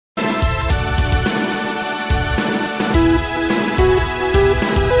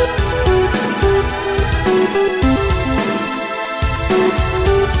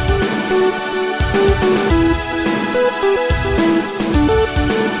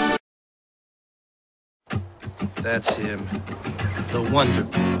That's him. The Wonder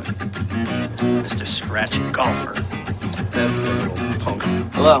Boy. Mr. Scratch Golfer. That's the little punk.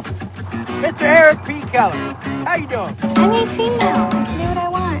 Hello. Mr. Eric P. Keller. How you doing? I'm 18 now. I can do what I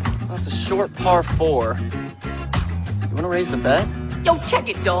want. That's a short par 4. You want to raise the bet? Yo, check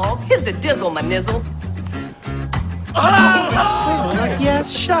it, dog. Here's the dizzle, my nizzle.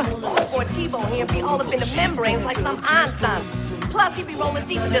 Yes, shot. Boy, T-Bone here be all up in the membranes like some Einstein. Plus, he be rolling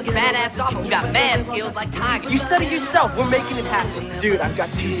deep with this badass golfer who got mad skills like Tiger. You said it yourself. We're making it happen. Dude, I've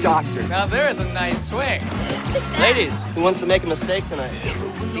got 2 doctors. Now there is a nice swing. Ladies, who wants to make a mistake tonight?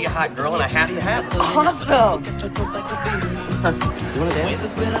 See a hot girl and I have to have her. Awesome. You want to dance?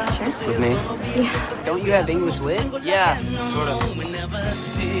 Sure. With me? Yeah. Don't you have English lit? Yeah, sort of.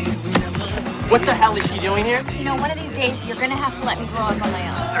 What the hell is she doing here? You know, one of these days, you're gonna have to let me grow up on my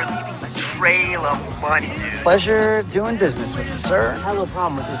own. They're leaving a trail of money, dude. Pleasure doing business with you, sir. I have no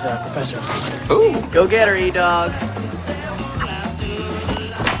problem with this professor. Ooh, go get her, E-Dog.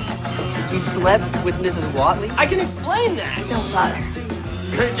 You slept with Mrs. Watley? I can explain that. Don't bother.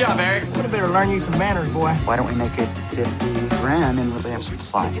 Great job, Eric. Would have better learn you some manners, boy. Why don't we make it 50 grand and really have some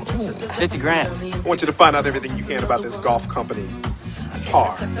fun? 50 grand. I want you to find out everything you can about this golf company.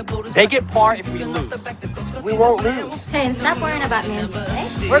 Par. They get par if we lose. We won't lose. Hey, and stop worrying about me. Hey?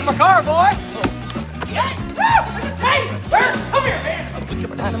 Where's my car, boy?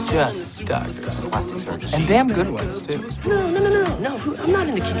 Not just doctors, plastic surgeons. And damn good ones, too. No. I'm not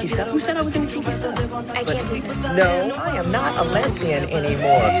into kinky stuff. Who said I was into kinky stuff? I can't do this. No, I am not a lesbian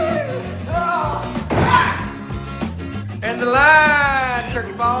anymore. And the line,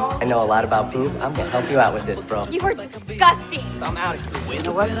 turkey ball. I know a lot about poop. I'm gonna help you out with this, bro. You were disgusting. I'm out of here. You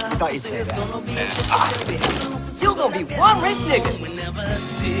know what? I thought you'd say that. You're gonna be one rich nigga.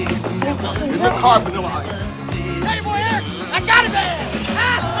 Hey, boy, Eric, I got it there.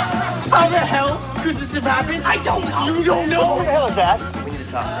 How the hell could this have happened? I don't know. You don't know? What the hell is that? We need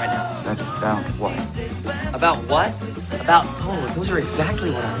to talk right now. That's about what? About what? Those are exactly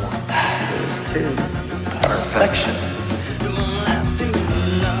what I want. Those two. Perfection.